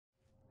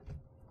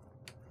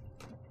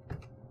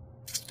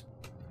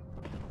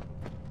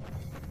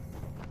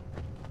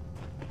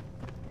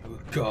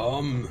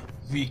Come,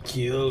 we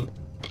kill.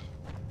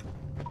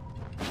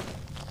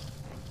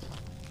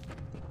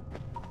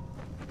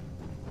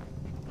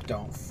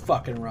 Don't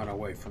fucking run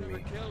away from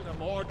me. Killed a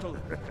mortal.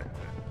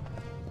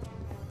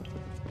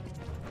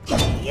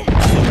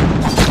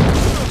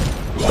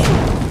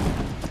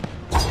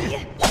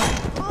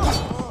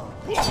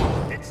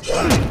 It's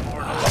time,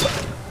 mortal.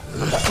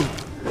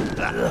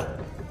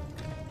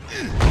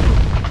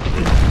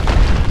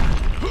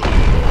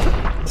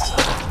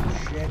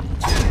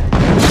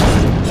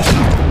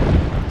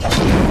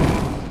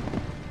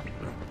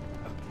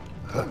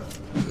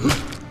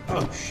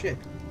 Oh shit.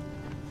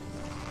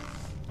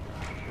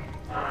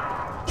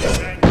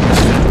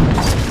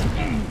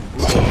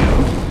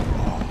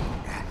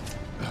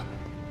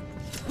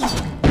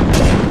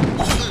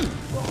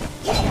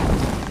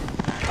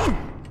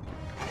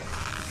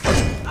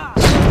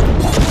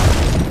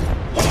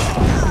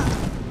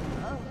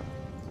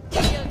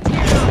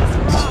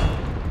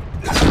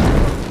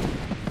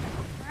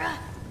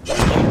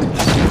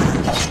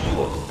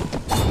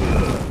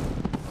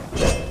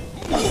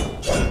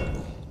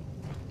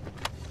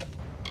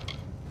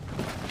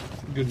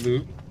 Good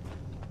loot.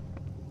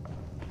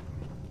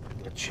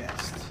 A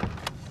chest.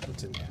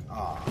 What's in there?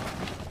 Ah,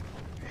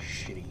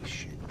 shitty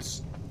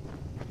shits.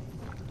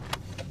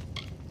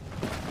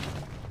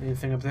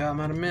 Anything up there I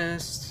might have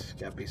missed?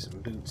 Gotta be some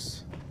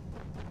boots.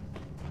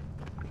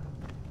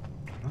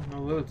 Oh,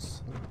 no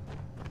loots.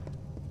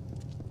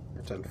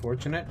 That's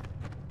unfortunate.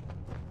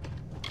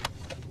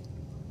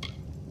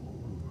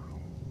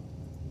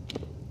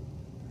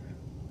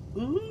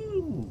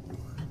 Ooh.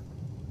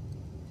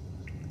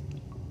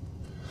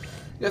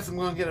 Guess I'm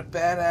gonna get a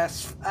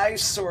badass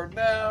ice sword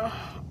now.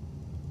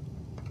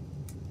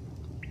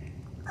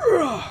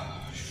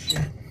 Oh,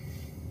 shit.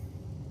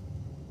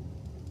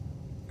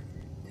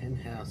 10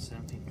 health,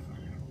 17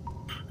 fire.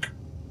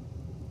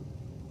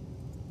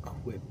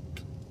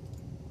 Equipped.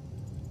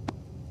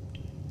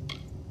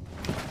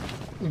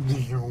 I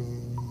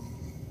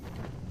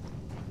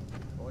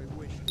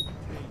wish to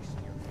taste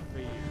your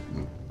fear.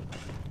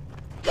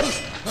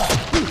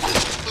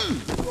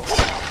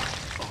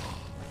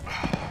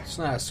 It's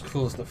not as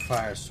cool as the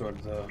fire sword,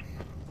 though.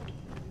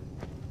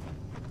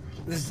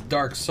 This is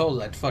Dark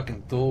Souls. I'd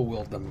fucking dual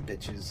wield them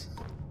bitches.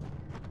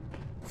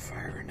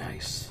 Fire and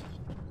ice.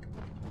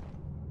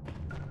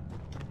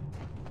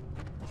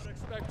 Don't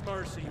expect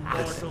mercy,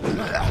 mortal.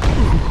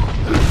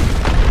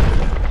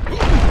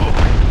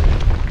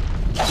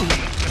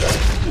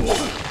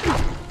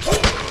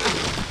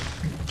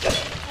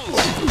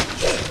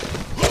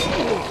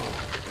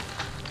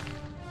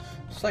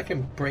 It's like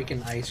I'm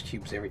breaking ice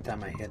cubes every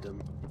time I hit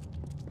them.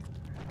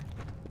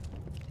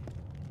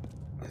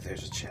 Like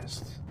there's a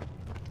chest.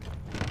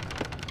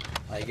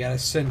 I gotta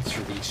send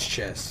through these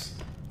chests.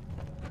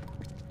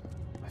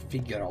 My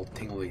feet get all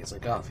tingly. It's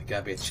like, oh, there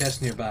gotta be a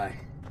chest nearby.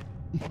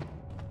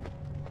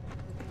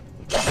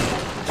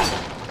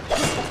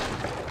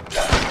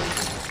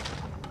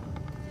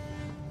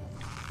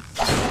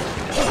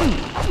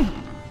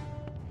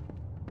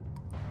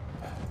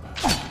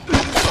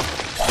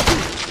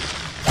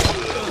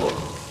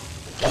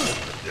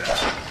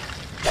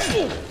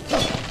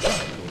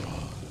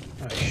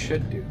 I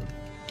should do.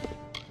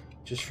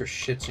 Just for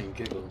shits and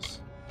giggles.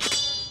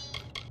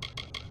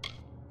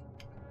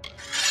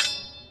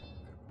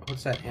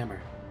 What's that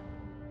hammer?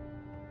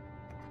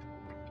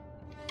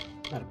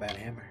 Not a bad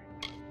hammer.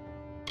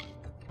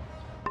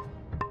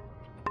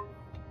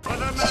 For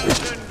the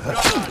mountain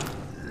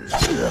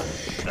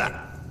god!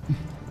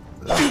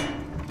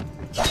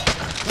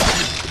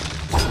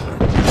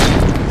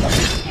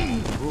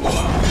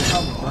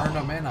 I'll burn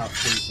them and I'll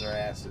freeze their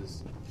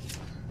asses.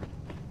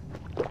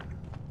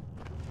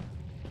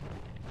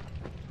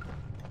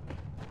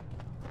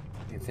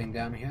 Anything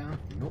down here?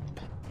 Nope.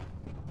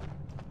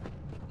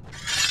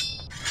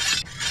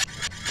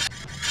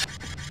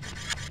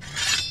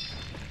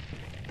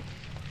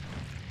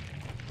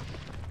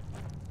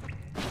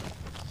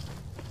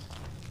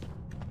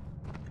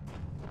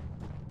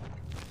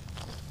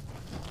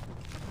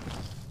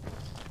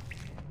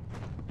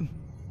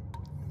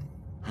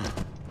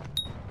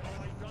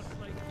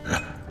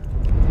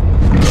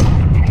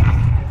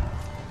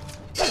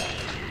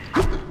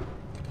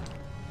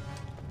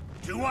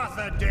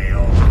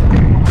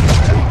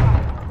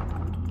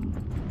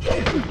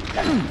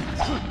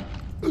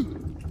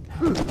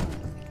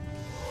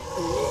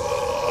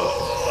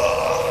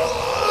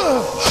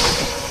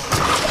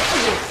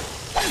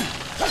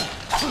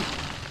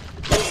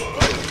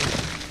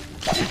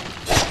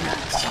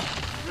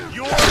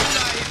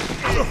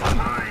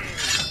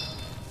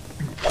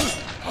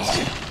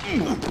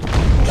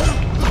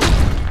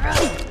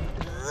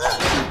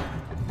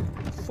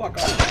 Fuck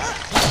off.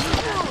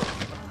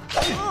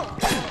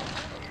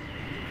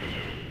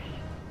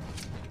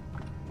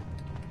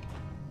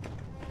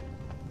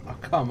 Oh,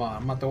 come on.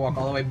 I'm about to walk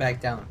all the way back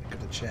down and pick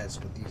up the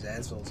chest with these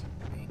assholes.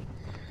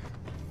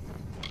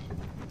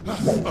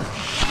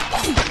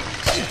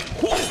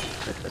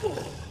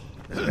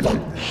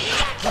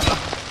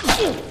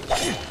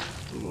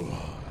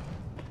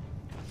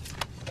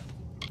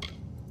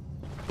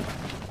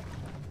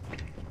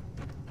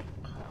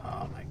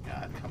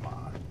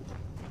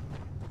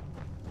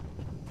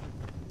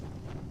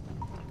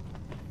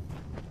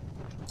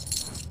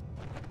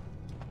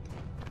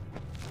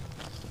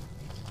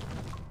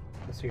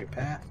 Secret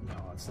path? No,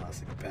 it's not a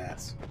secret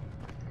path.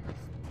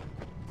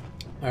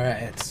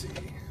 Alright, let's see.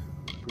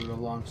 Brutal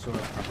longsword,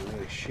 probably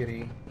really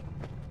shitty.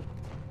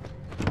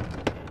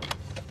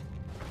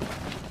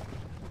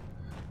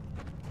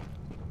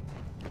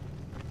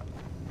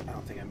 I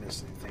don't think I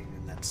missed anything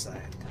in that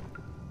side.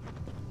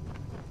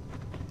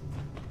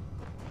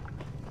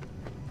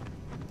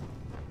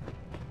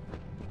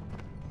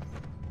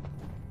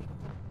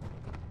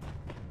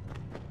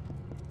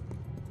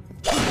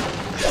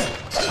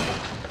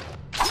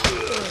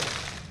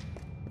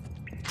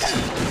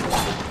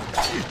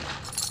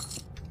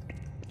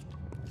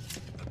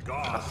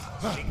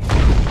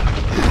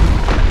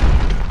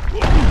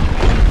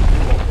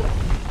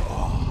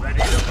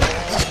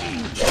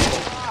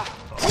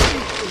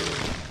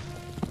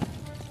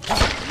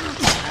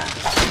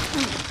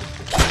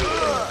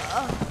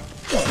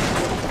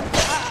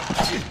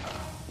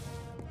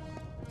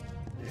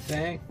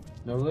 Anything?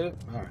 No loot?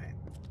 Alright.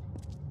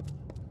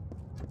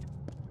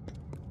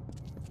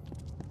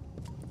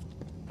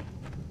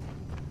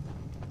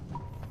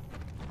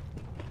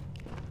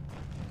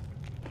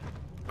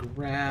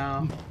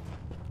 Around.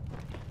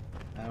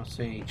 I don't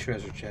see any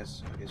treasure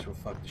chests. I guess we'll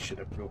fuck this shit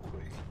up real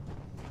quick.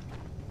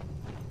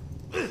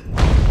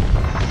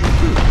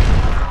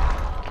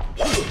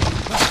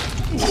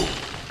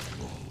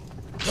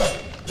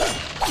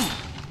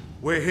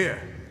 We're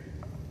here.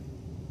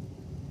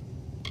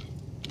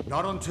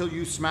 Not until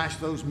you smash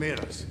those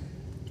mirrors.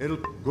 It'll...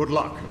 Good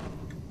luck.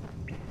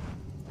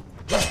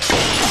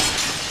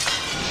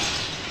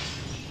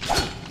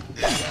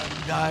 The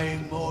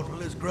undying mortal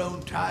has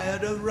grown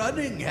tired of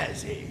running,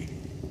 has he?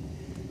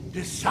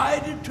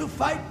 Decided to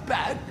fight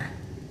back?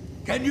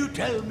 Can you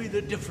tell me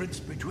the difference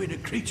between a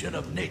creature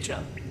of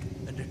nature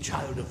and a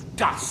child of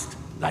dust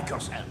like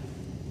yourself?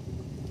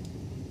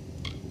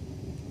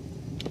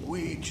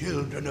 We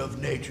children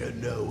of nature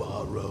know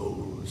our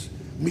roles.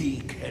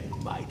 Meek and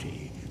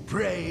mighty,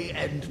 prey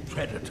and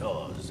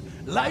predators,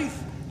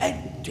 life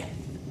and death.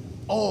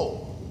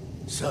 All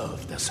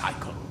serve the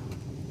cycle.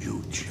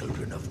 You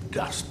children of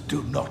dust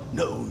do not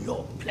know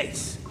your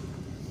place.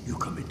 You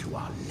come into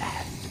our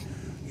land.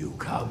 You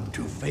come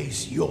to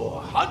face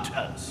your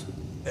hunters.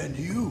 And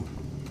you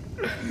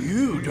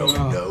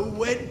don't know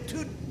when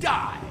to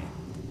die.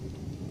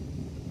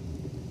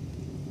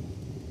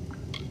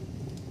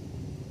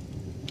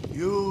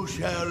 You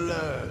shall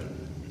learn.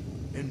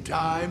 In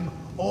time,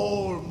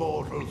 all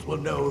mortals will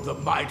know the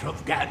might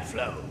of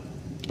Gadflow.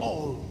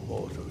 All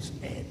mortals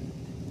end,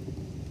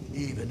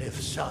 even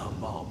if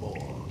some are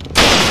more.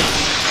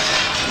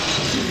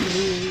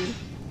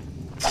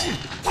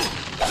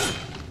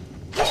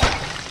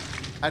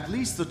 At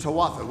least the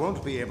Tawatha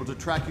won't be able to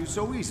track you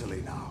so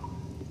easily now.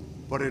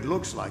 But it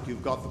looks like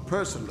you've got the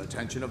personal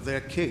attention of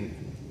their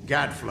king,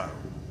 Gadflow.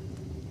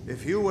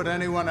 If you were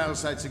anyone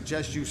else, I'd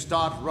suggest you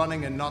start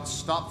running and not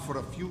stop for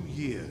a few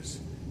years.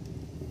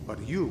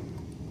 But you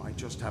might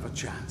just have a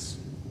chance.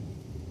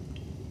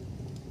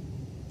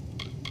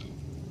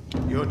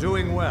 You're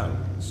doing well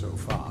so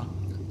far.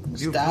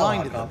 You've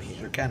blinded them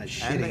here, kind of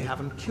shitty. and they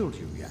haven't killed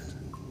you yet.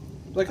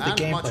 Look at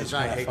the And much gameplay. as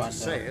I hate to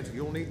say it,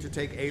 you'll need to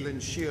take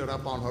Aelin Shear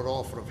up on her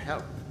offer of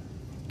help.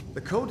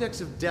 The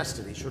Codex of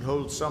Destiny should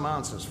hold some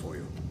answers for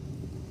you.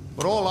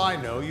 For all I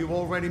know, you've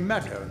already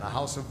met her in the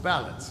House of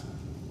Ballads.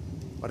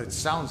 But it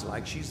sounds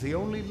like she's the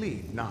only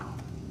lead now.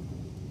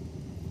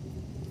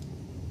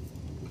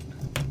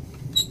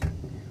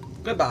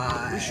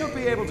 Goodbye. We should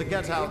be able to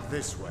get out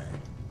this way.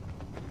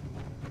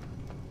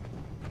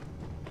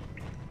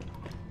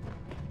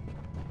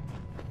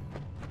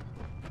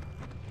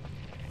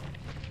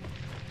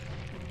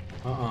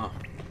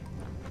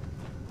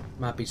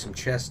 Might be some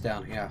chests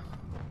down here.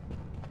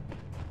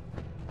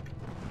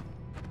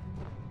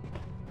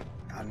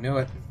 I knew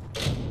it.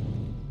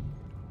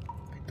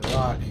 Pick the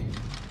lock.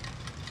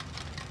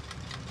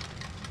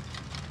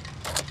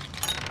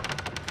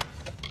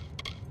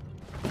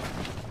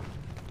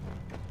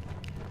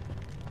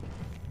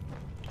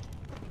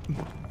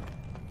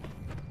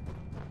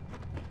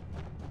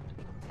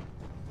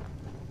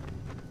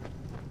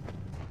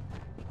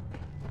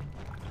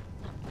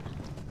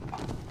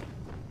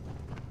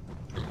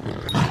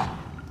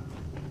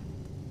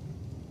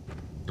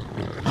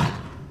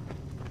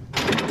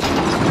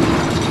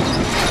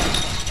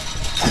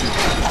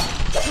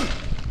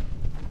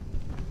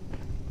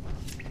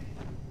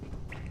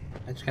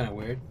 That's kind of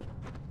weird.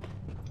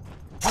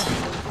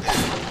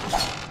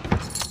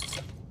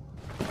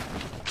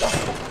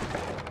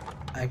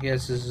 I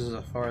guess this is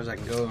as far as I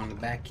can go in the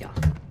backyard.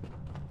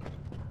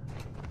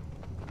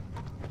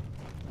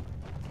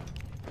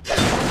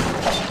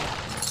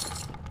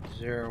 Is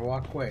there a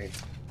walkway?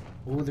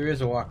 Oh, there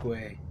is a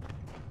walkway.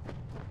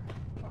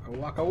 Waka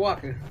waka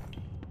waka.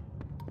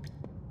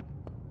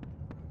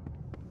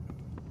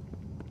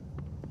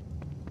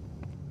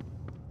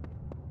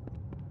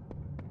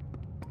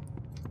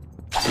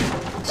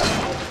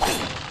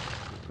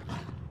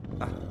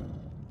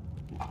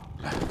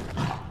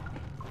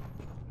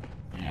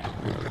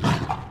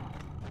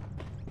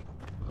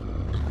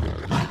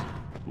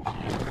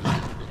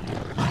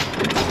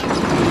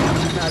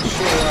 Not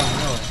sure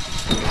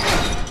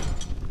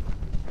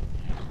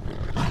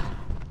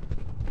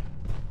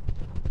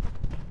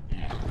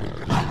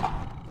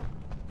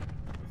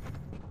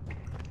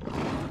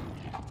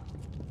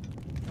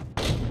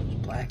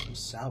I can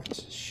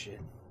salvage this shit.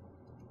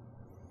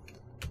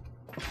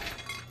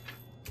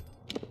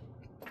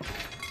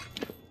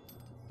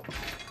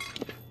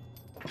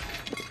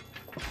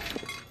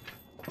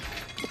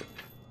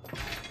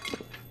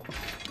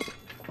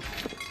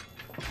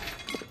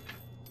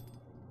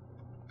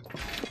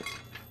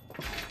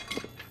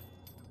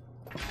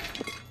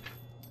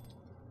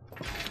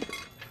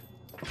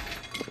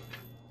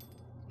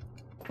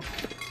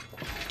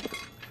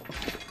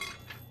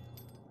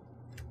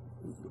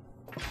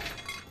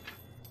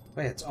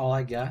 Wait, that's all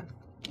I got?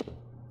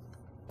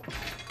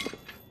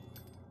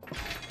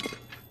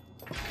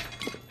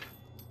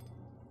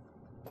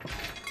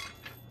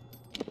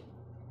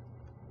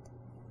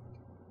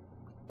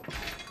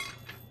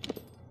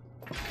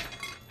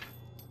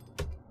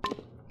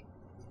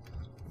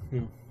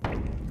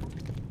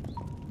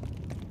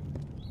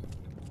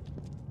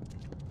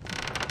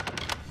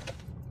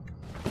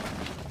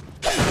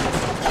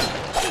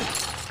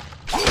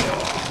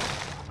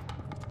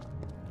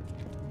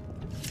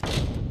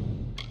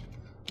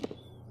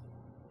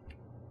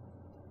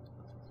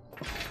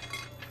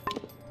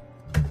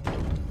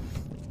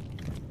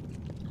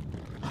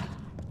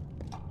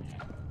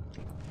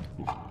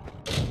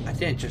 I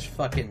didn't just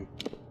fucking...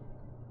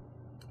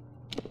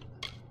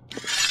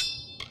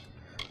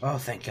 Oh,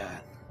 thank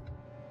God.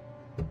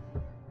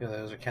 Yeah,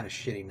 those are kind of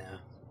shitty now.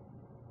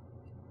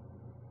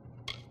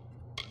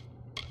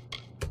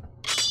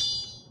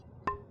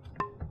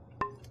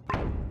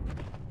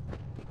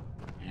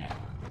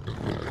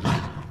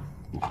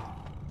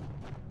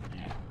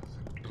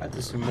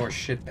 There's some more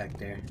shit back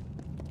there.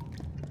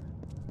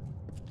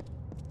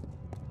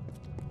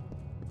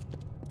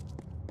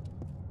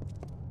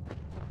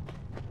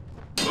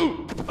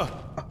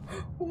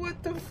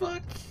 What the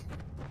fuck?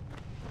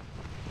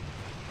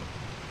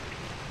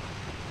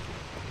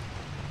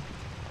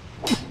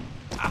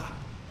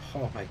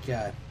 Oh my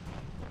God.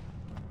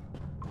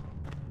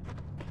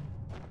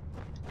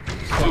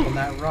 Step on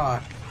that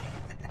rock.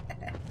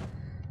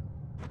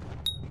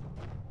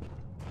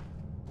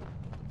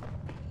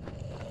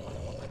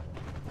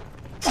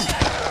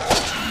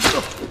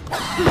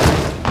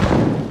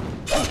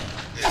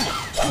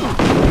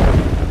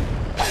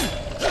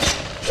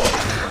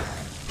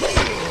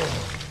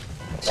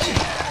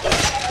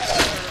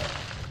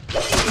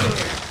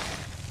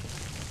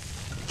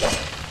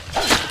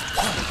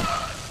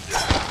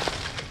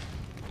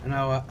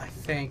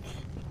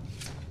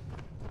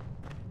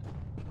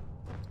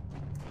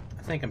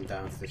 I think I'm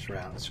done with this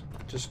round. Let's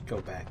just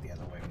go back the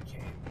other way we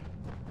came.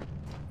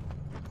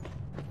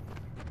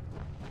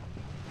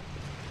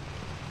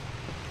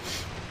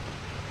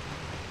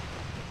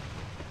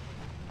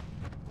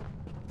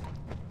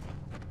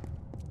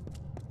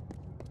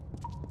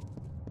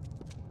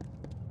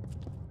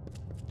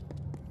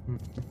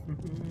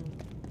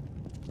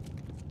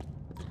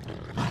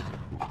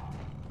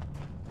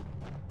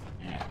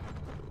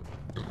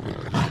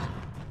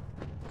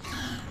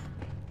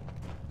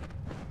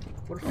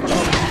 What if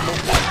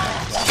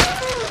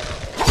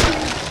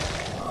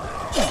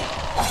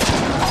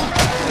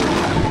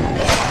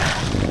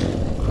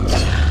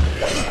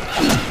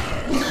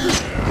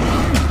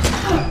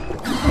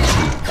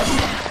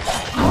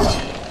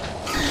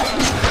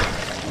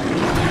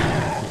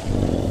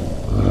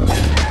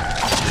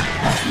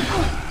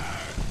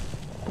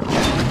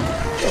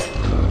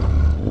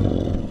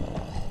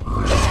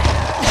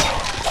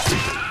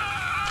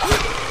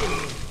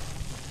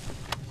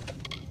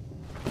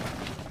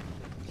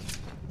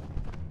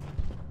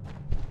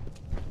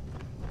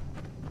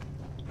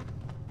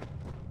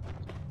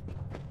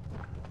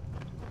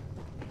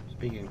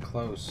being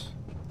close?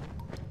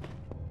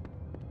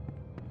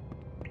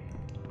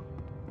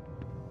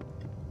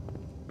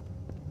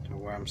 To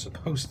where I'm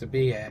supposed to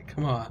be at.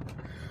 Come on.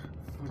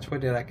 Which way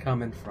did I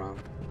come in from?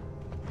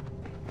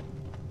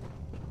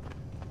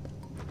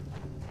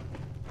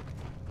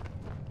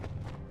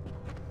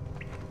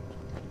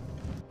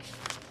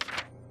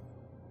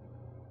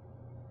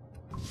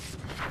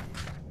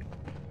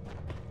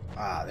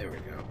 Ah, there we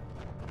go.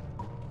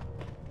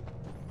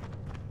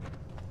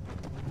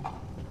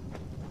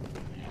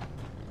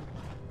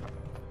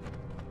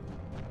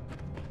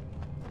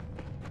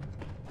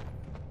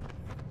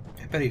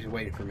 I bet he's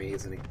waiting for me,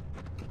 isn't he?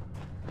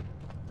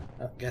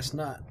 Oh, guess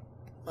not.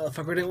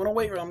 Motherfucker didn't want to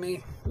wait on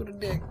me. What a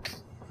dick.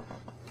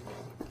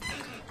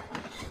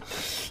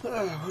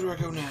 Where do I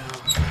go now?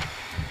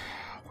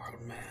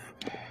 World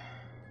map.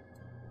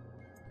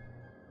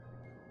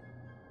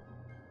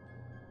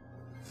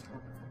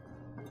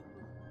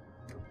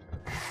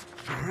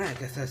 Alright, I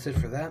guess that's it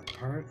for that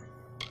part.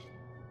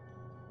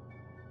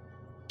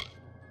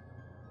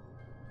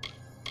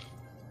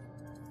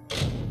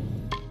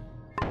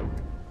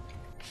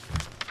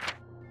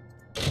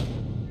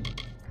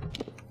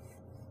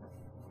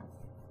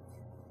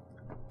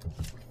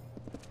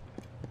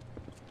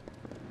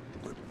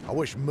 I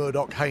wish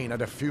Murdoch Hayne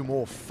had a few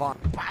more fun.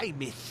 By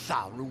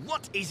Mitharu,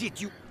 what is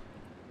it you...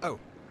 Oh,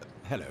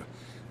 hello.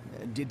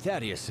 Did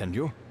Thaddeus send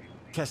you?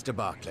 Kester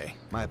Barclay,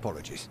 my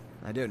apologies.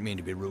 I don't mean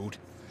to be rude.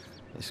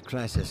 This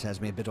crisis has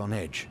me a bit on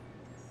edge.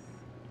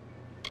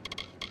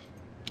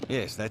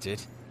 Yes, that's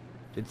it.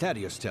 Did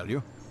Thaddeus tell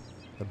you?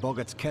 The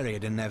boggarts carry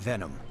it in their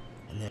venom.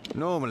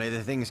 Normally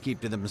the things keep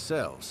to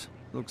themselves.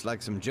 Looks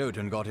like some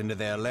Jotun got into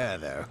their lair,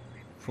 though.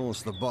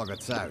 Forced the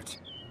boggarts out.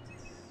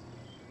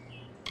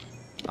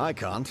 I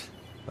can't,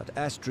 but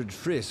Astrid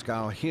Frisk,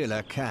 our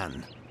healer,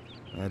 can.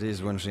 That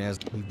is when she has...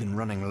 We've been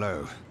running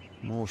low.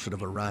 More should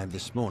have arrived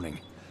this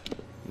morning.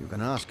 You can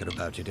ask her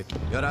about it.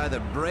 You're either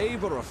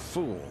brave or a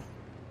fool.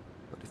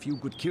 But if you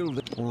could kill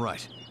the... All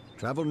right.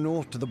 Travel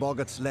north to the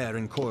boggarts' lair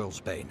in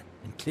Coilsbane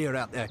and clear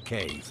out their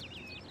cave.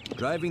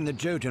 Driving the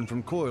Jotun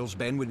from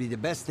Coilsbane would be the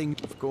best thing.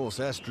 Of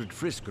course, Astrid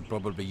Frisk could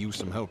probably use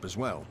some help as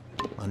well.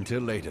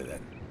 Until later,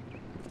 then.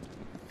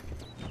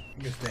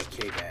 Where's that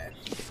cave at?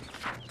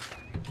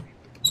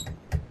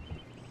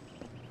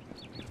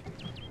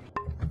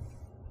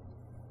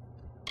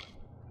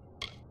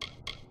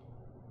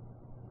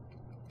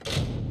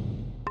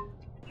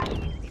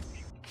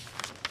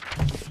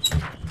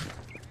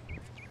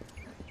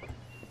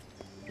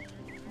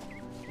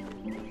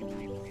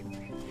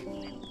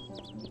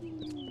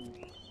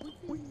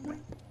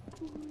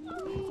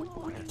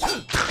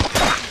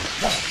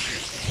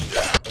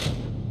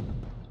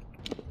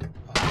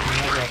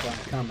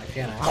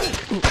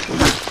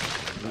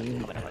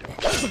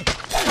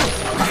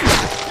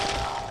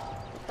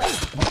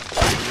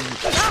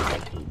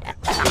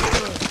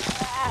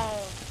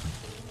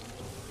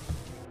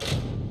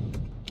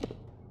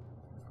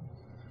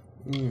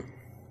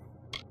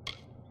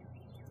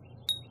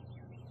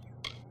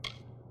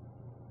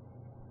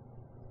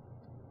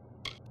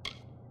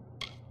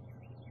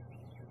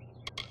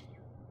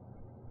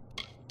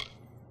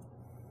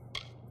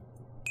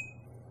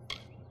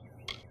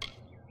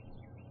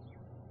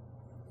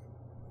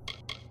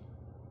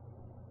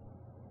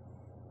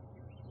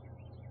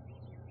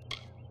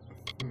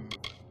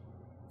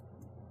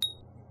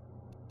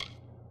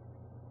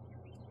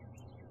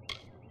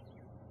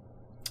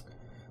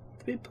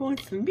 Three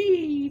points for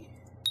me.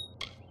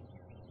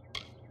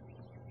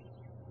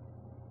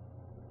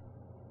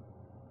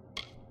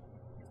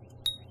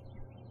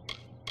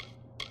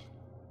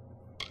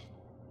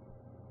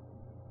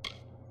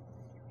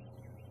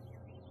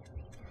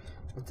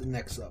 What's the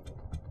next level?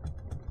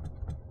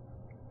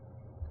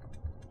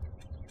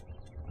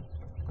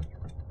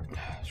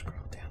 Scroll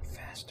down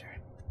faster.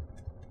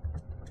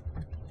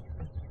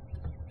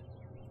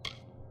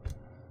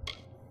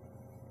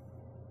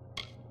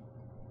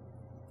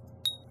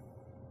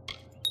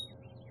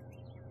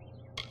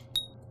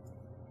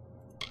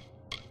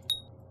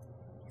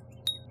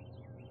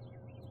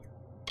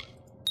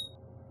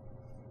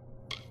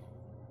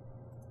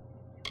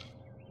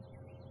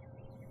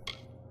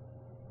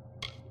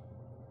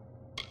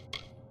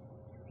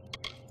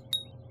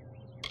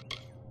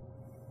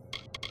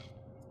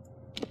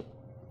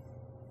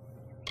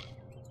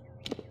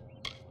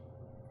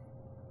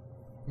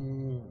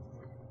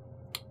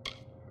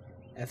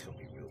 That's gonna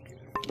be real good.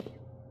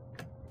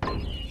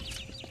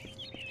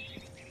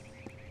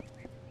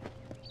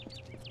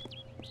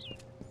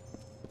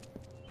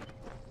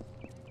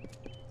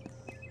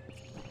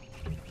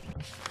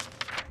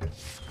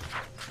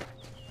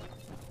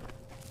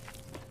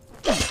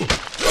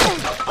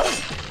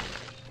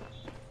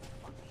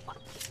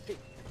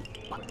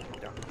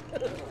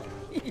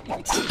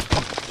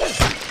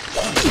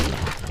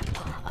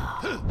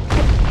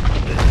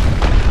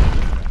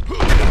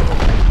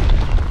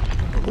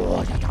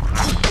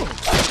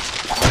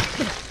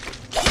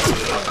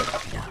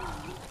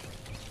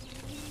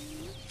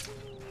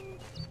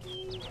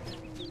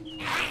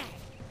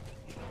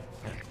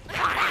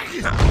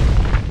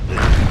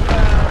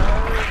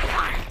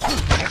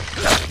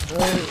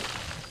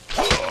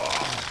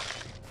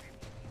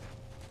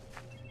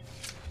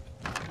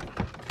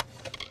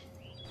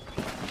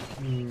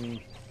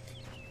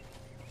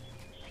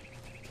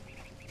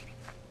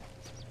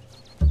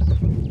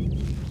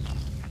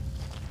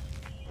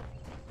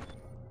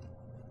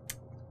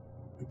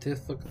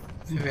 This looks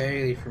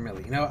very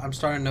familiar. You know, I'm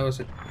starting to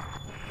notice it.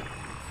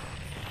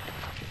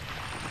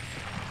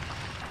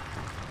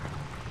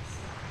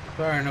 I'm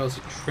starting to notice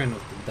a trend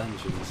with the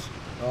dungeons.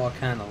 They all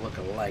kind of look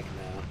alike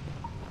now.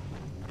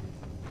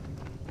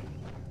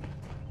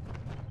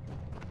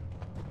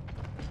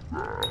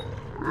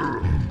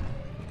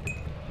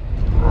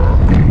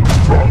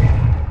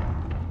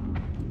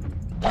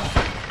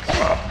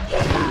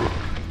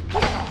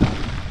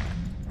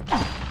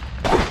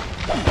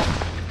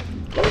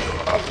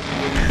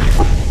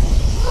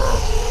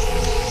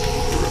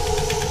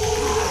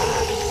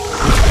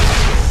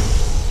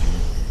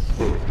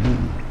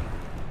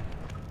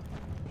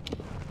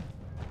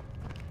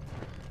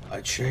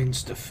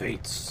 Change the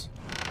fates.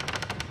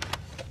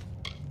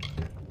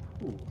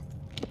 Ooh.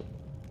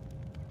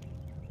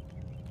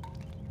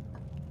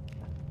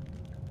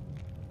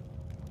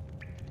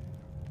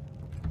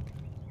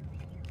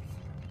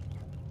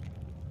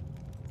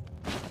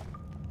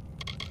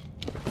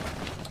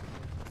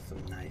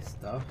 Some nice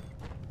stuff.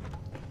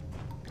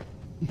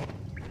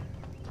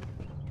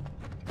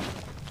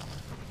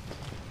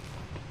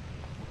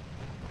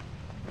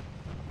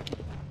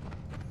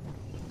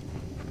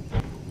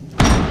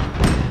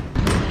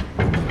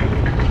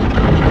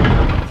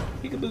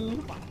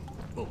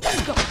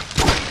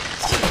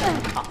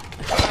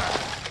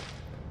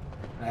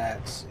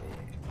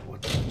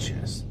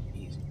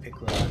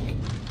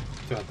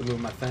 Do I have to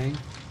move my thing?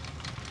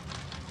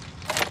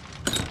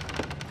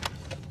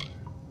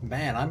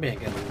 Man, I'm being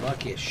getting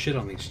lucky as shit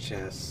on these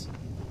chests.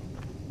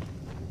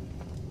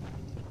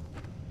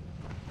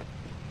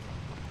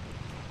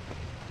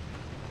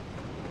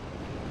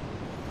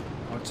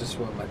 Watch this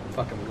one, my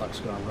fucking luck's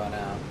gonna run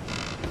out.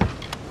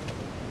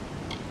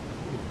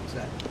 What's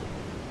that?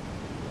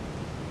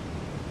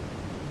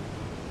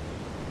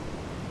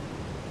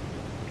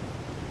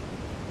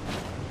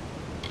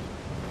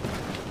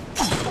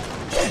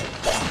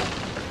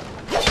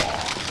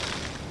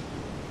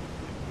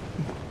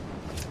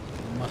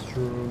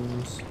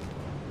 Mushrooms.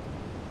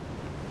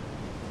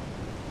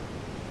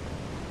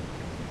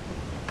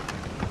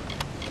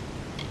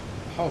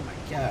 Oh my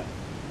god.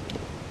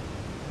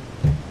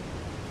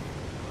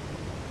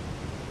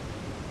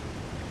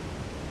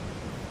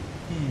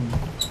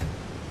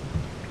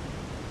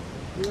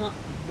 Not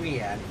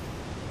weird.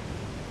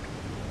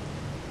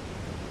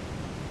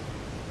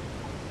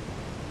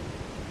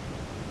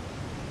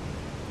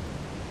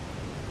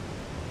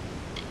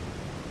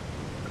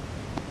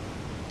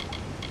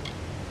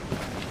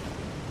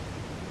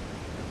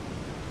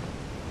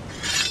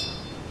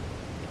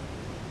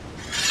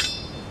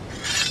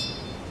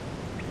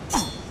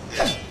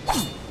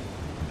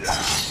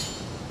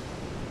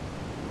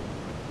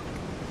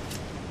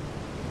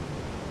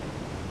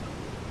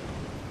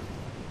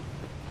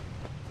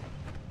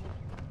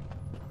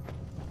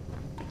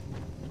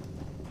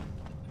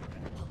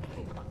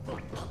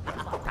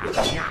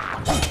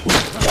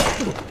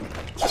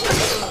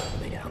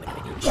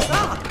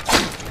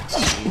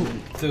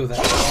 Dude,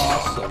 that's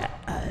awesome.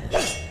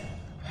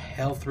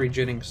 Health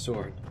regenerating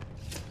sword.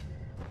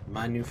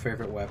 My new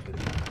favorite weapon.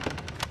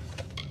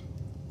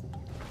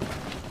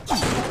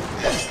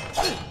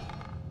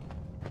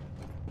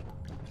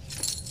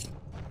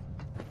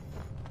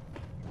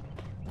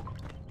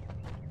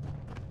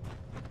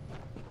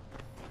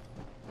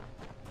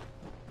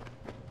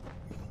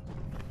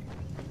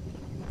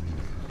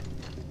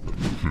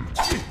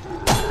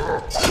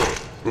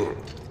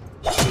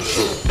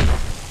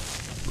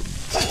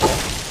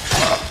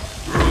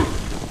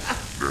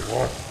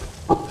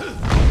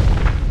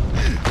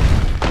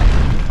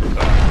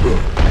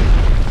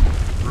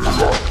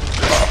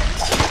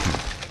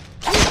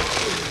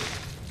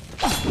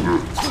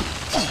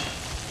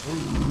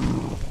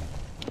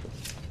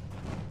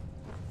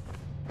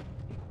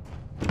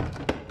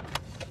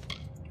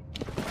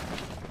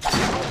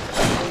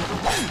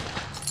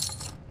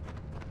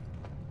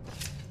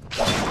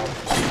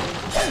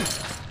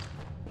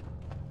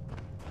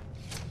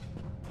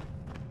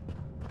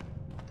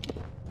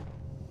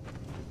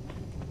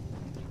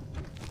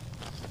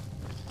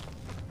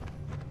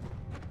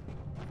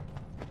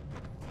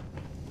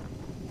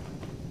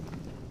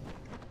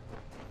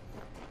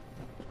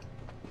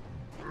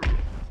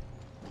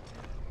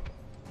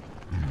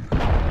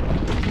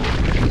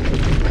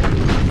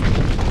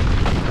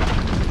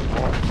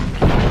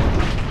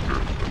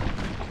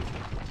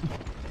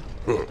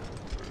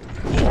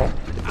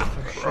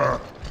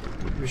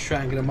 Just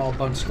try and get them all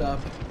bunched up.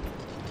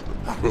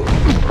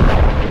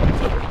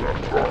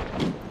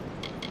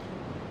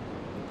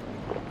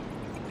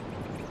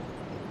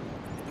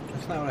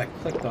 That's not what I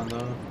clicked on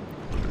though.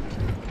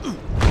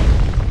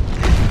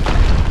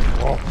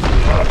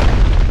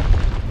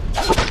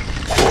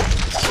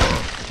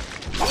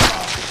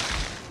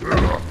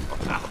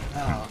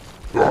 Ow.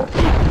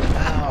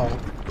 Ow.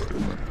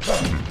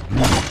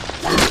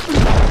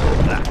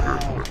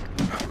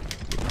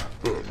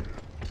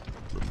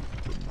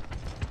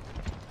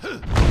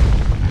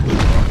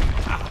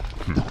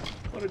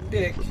 What a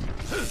dick.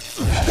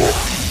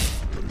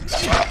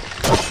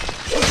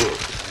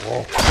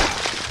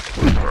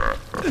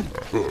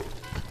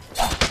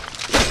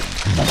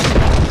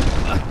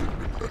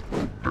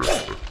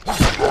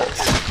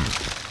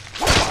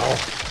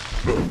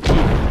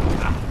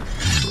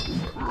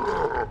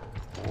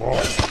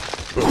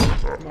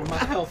 Come on, my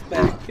health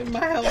back. Give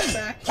my health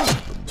back.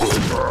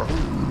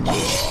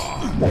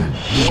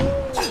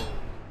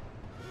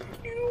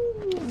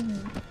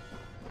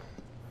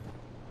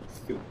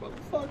 Stupid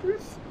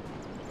motherfuckers.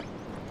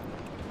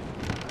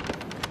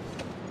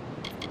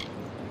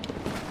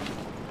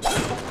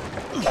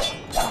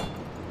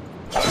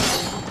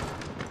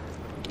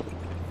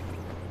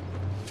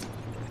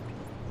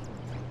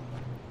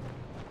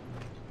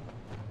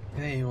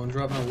 Hey, you wanna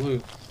drop my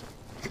loot?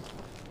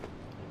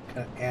 What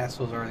kind of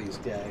assholes are these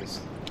guys?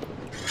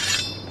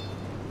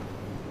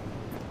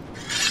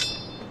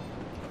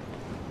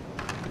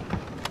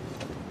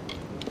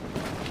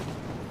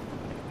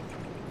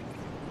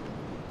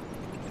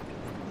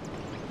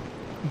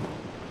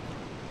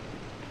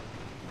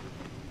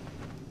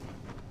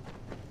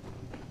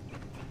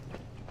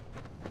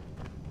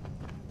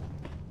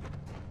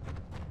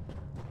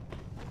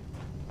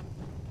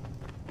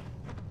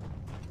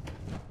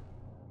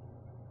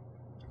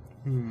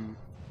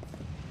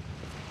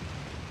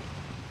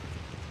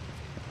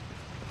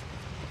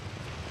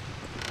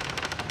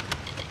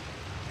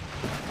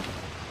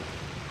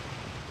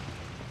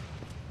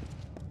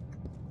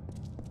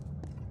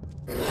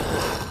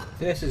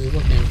 This is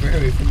looking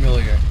very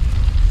familiar.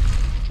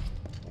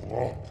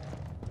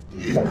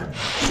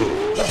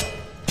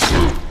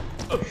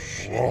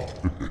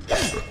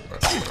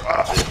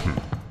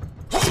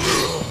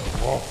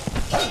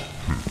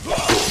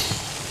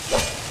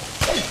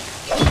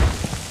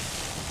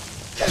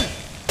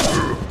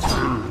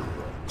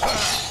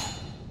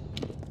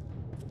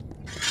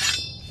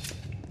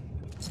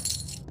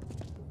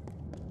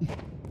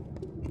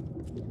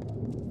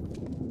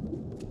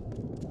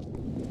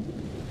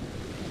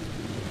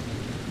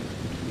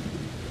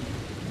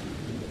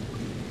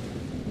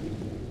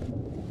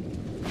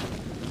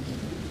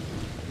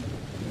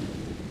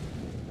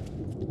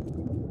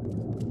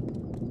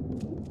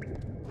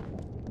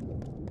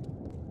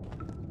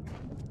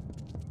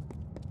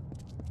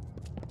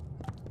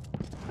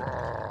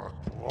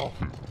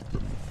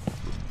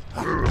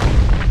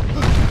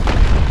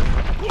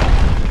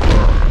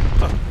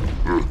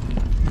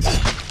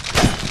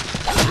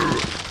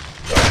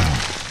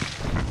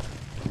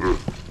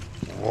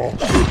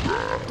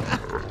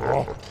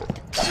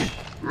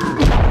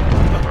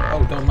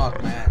 Oh, don't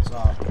knock my axe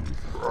off.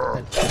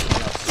 That pisses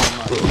me off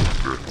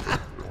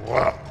so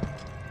much.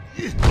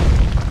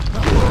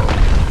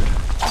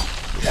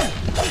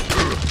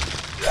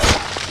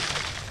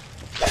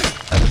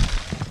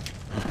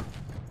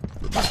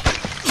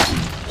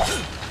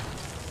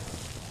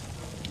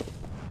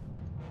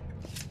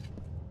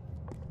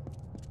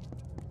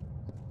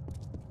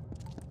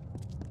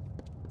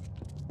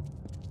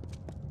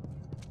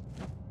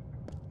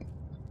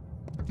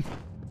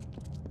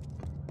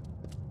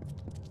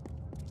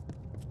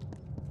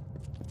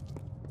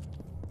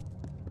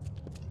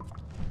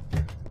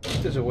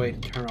 There's a way to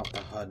turn off the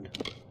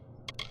HUD.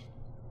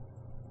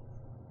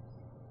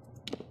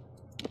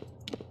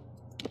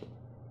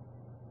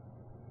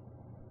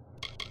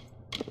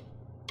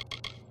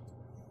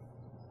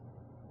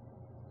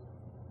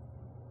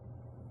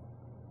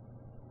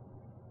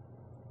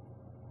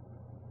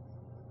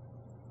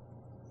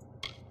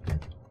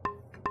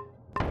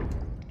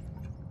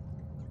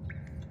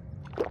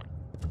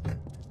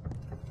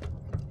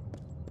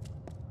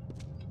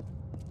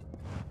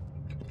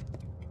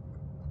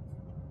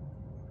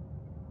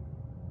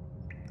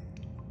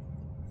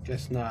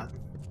 Guess not.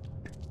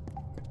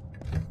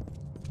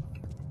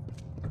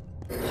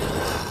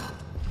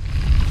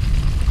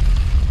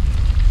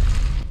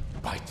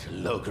 By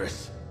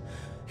Telogris,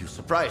 you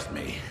surprised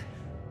me.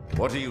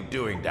 What are you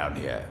doing down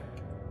here?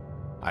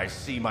 I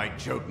see my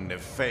Jotun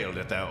have failed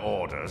at their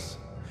orders.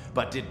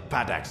 But did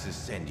Padaxes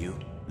send you?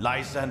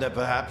 Lysander,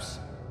 perhaps?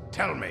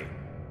 Tell me.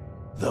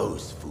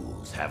 Those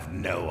fools have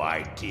no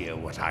idea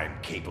what I'm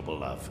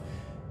capable of.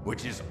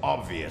 Which is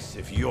obvious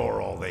if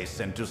you're all they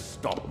sent to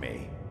stop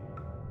me.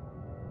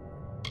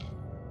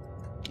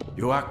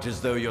 You act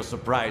as though you're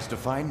surprised to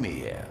find me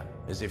here.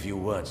 As if you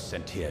weren't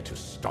sent here to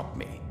stop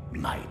me.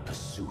 My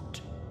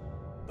pursuit.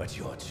 But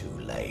you're too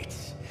late.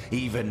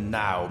 Even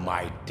now,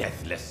 my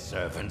deathless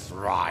servants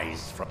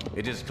rise from...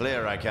 It is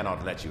clear I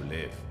cannot let you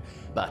live.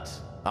 But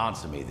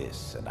answer me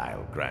this, and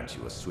I'll grant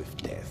you a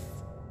swift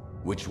death.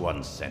 Which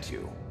one sent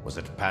you? Was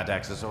it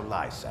Padaxes or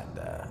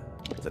Lysander?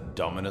 The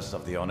Dominus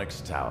of the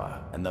Onyx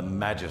Tower and the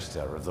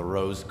Magister of the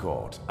Rose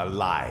Court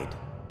allied.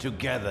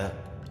 Together.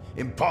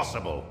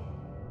 Impossible!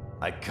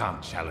 I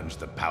can't challenge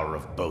the power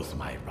of both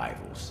my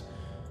rivals.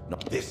 No,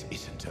 this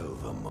isn't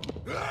over.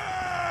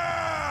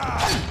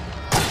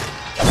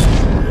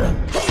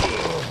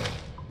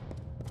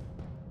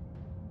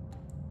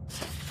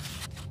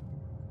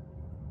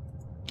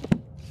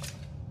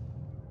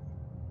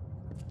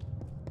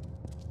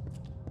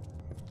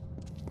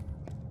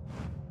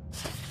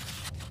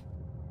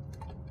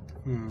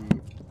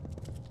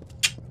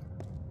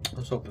 I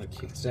was hoping to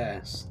kick his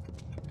ass.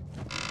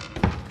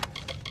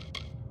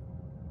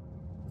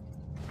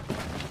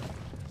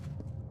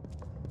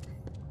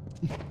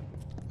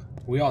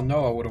 We all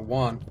know I would have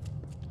won.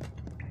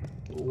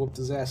 Whooped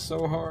his ass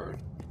so hard.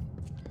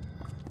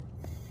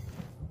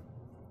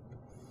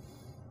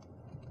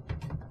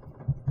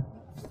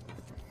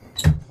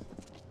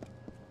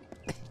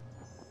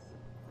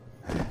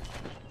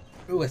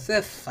 Ooh, what's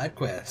that side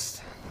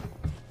quest?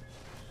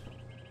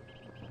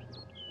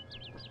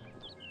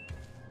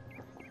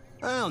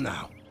 Oh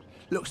no.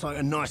 Looks like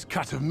a nice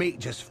cut of meat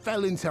just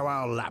fell into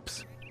our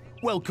laps.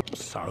 Welcome,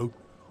 so.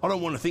 I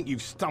don't want to think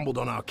you've stumbled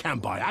on our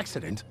camp by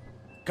accident.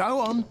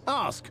 Go on,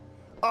 ask.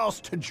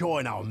 Ask to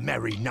join our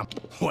merry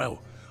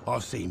Well,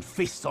 I've seen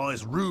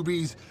fist-sized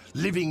rubies,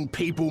 living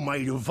people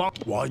made of...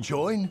 Why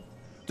join?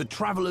 The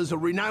travelers are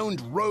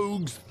renowned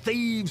rogues,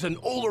 thieves, and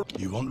all the...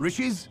 You want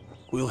riches?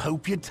 We'll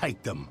help you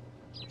take them.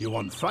 You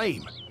want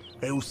fame?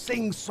 They'll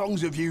sing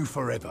songs of you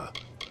forever.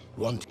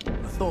 I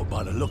thought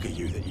by the look of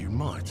you that you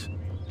might.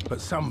 But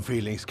some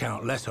feelings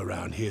count less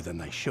around here than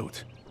they should.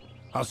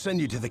 I'll send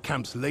you to the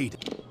camp's leader.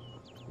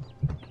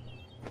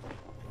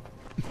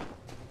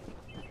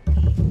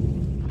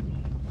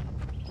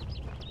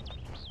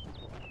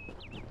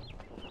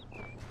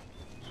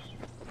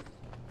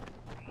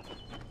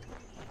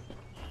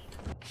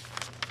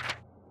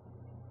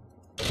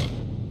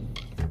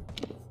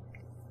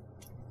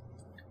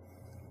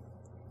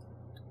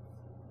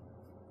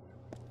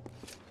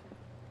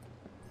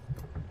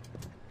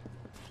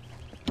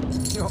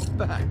 you're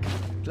back.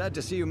 Glad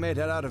to see you made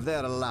it out of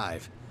there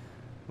alive.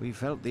 We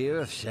felt the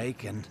earth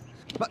shake and...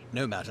 But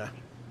no matter.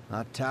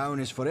 Our town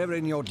is forever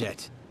in your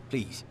debt.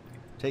 Please,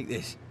 take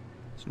this.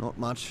 It's not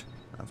much,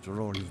 after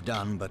all you've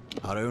done, but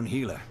our own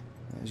healer.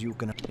 As you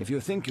can... If you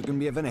think you can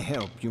be of any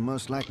help, you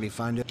most likely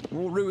find it.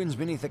 More ruins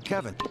beneath the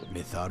cavern.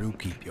 Mitharu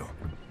keep you.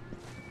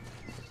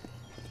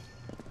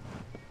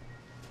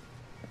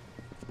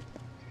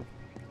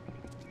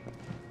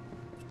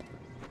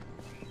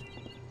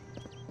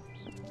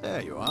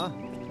 There you are.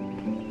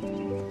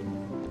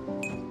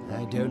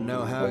 I don't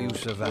know how you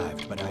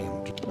survived, but I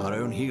am our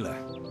own healer.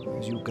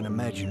 As you can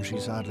imagine,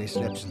 she's hardly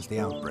slept since the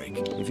outbreak.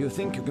 If you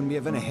think you can be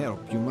of any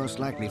help, you most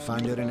likely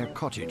find her in her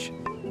cottage.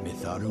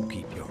 Mitharu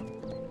keep you.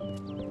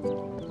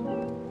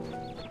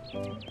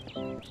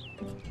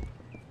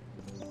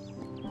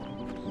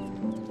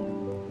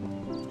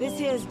 This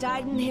here's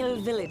Dyden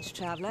Hill Village,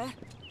 traveler.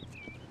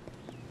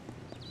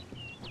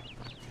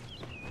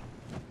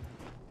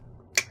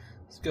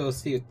 Let's go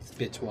see this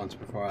bitch once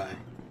before I...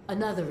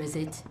 Another, is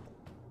it?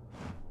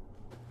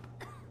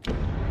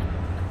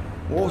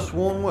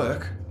 Forsworn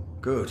work?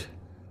 Good.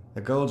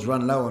 The gold's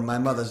run low and my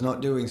mother's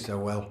not doing so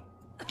well.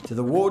 To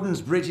the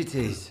Warden's bridge it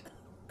is.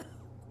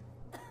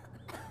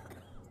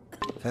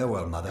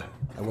 Farewell, Mother.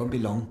 I won't be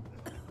long.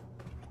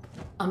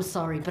 I'm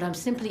sorry, but I'm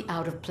simply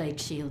out of Plague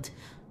Shield.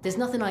 There's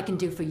nothing I can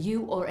do for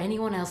you or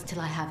anyone else till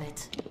I have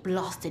it.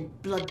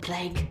 Blasted blood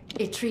plague.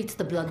 It treats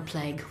the blood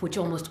plague, which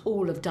almost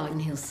all of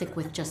Dyden Hill's sick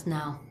with just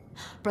now.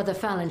 Brother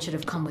Fallon should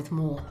have come with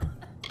more.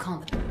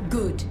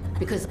 Good,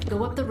 because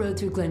go up the road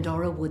through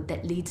Glendora Wood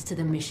that leads to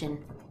the mission.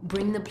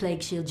 Bring the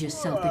Plague Shield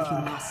yourself if you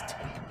must.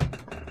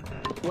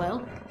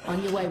 Well,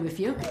 on your way with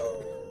you.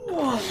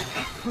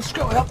 Let's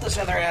go help this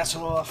other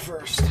asshole off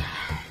first.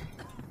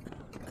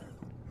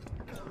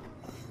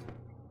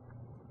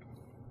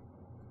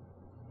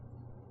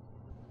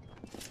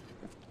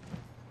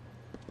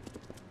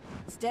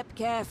 Step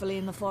carefully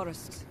in the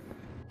forest.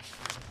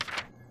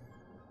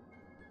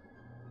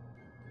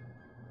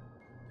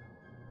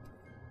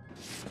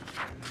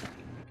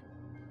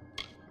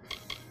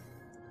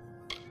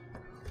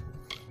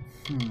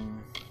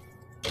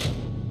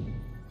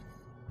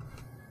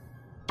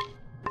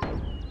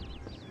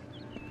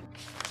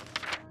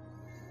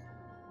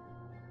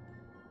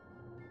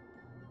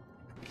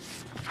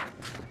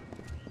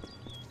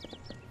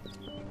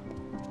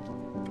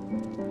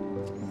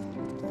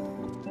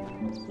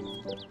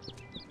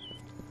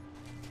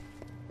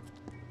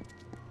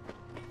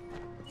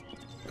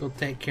 Go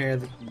take care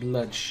of the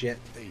blood shit.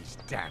 These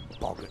damn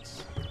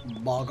boggarts.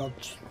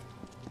 Boggarts.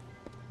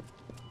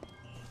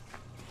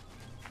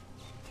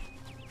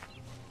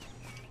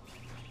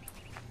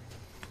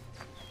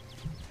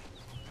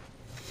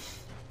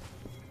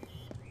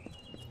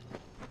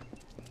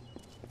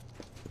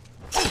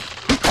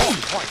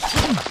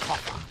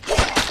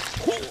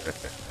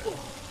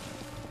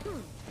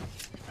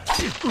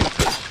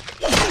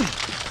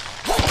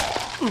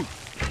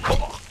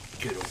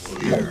 Get over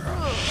here.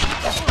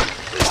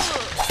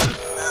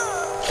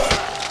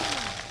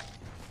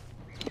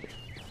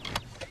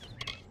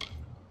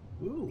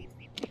 Ooh.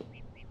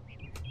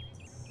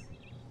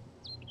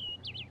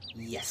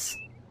 Yes.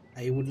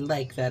 I would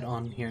like that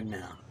on here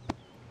now.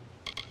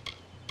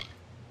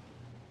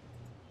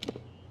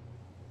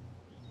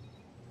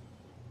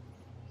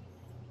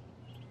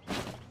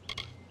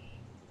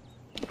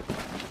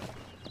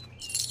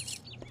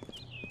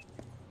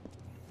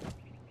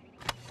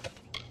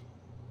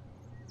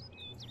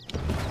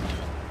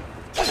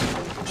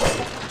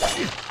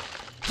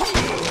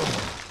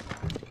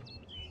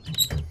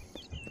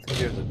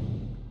 Here's the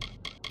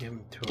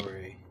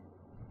inventory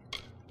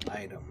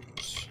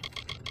items.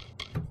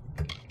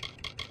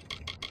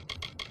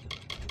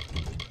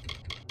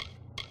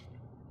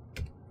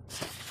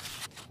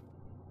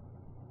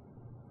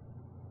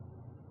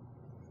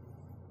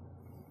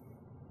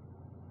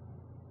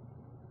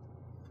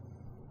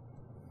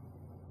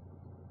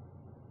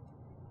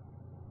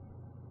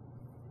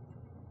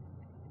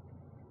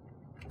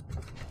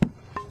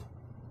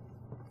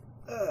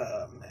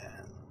 Oh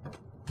man.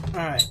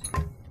 Alright.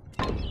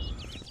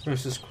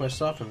 Finish this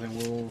quest off and then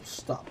we'll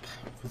stop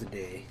for the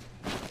day.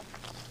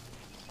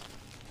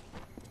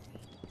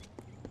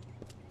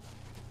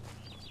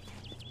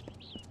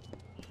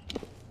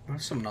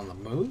 There's someone on the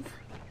move?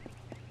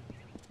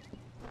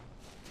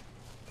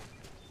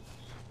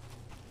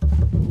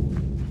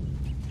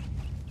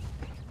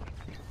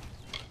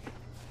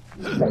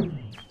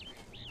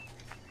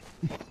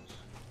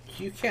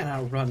 You can't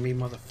outrun me,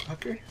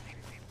 motherfucker.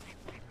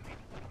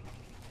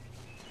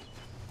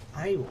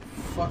 I will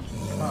fuck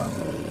you up.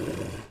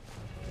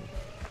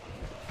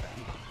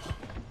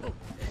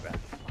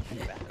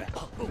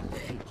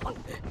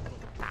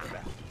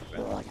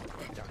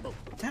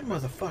 That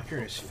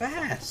motherfucker is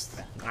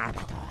fast.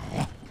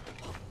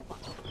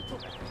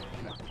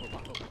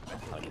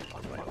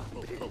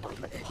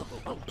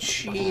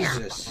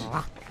 Jesus.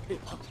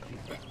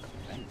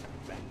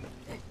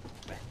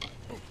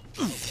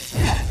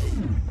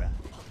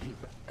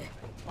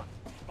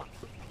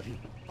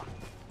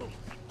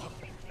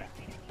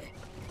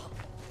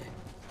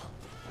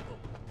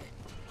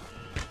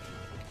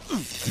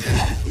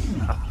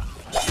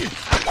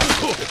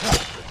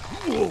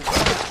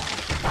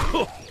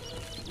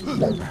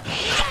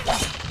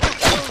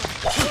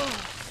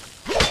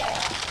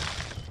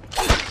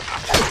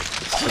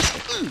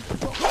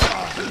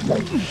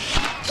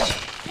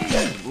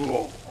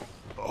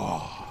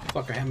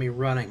 Fucker had me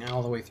running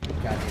all the way through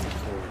the goddamn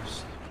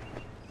forest.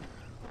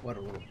 What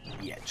a little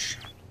bitch.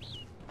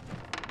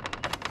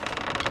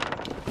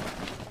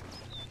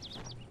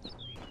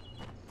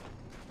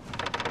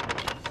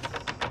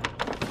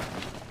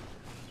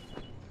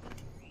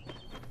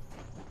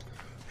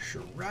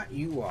 Sure right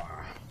you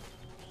are.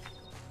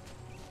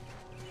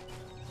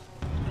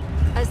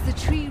 As the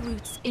tree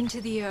roots into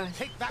the earth,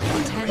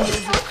 tenders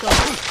of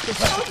thought push the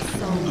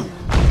soul.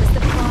 As the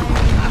fire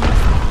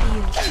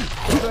renews the field,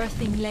 the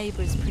birthing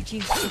labors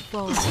produce the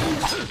fall.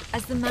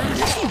 As the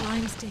mantis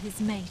climbs to his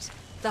mate,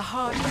 the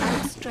heart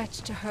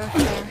outstretched to her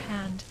fair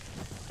hand.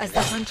 As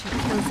the hunter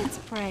kills its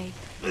prey,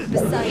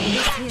 beside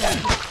this hill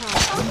he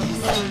crouched in the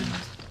sand.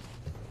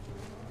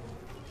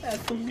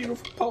 That's some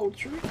beautiful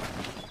poetry.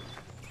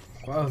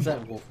 Why was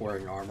that wolf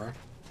wearing armor?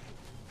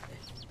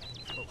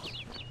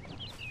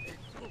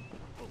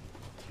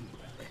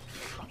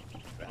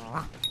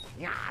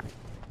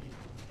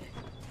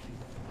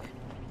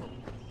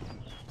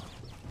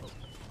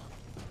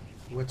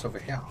 What's over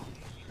here?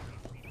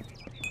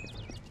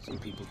 Some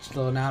people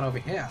chilling out over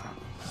here.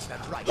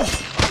 That's right.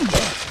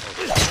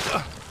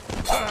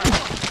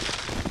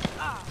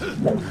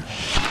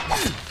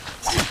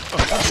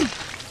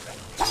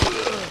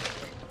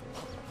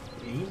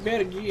 You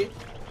better get.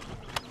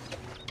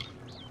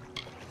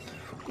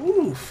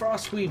 Ooh,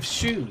 Frostweave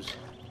shoes.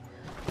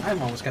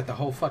 I've almost got the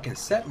whole fucking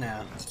set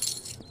now.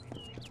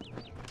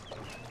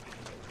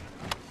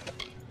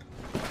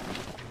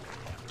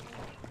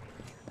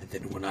 And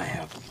then when I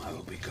have them, I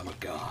will become a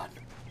god.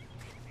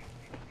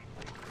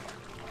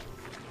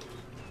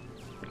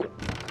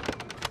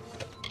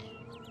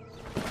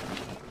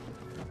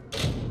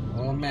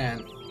 Oh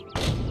man.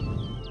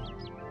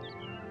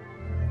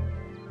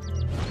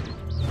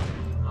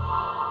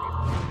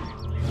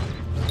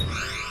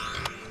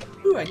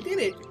 Ooh, I did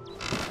it!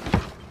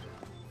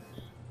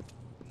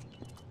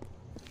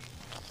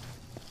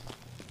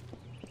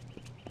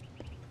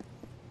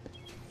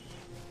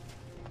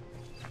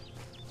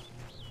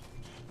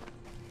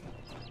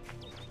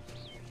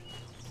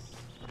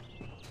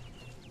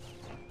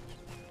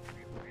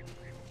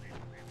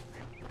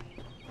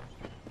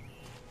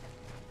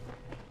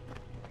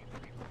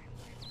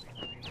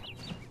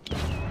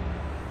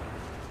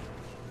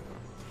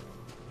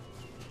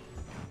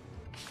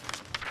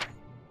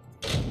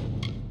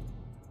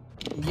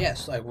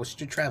 Yes, I wish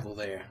to travel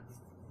there.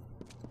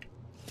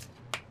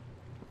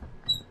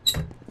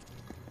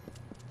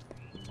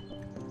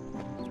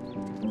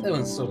 That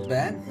wasn't so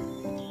bad.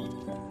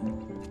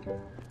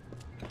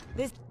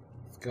 Let's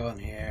go in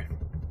here.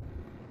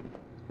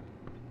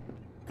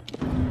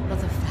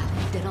 Another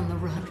family dead on the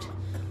road.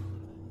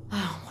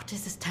 Oh, what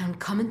is this town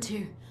coming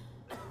to?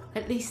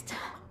 At least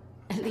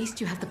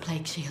you have the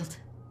plague shield.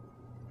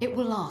 It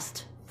will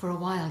last for a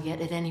while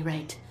yet, at any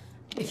rate.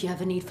 If you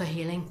have a need for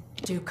healing,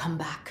 do come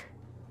back.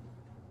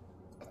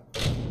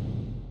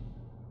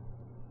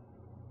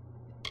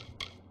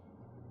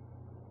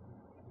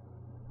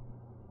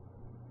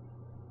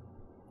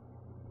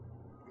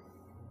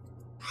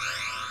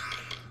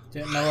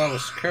 Didn't know I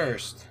was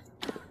cursed.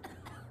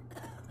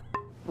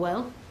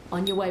 Well,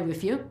 on your way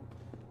with you.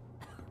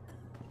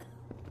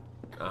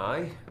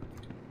 Aye.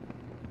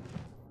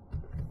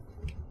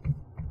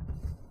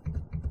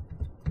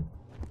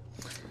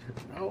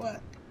 You know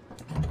what?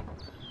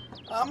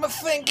 I'm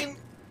thinking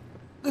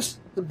this is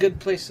a good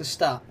place to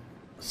stop.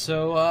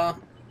 So,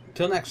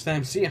 till next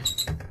time, see ya.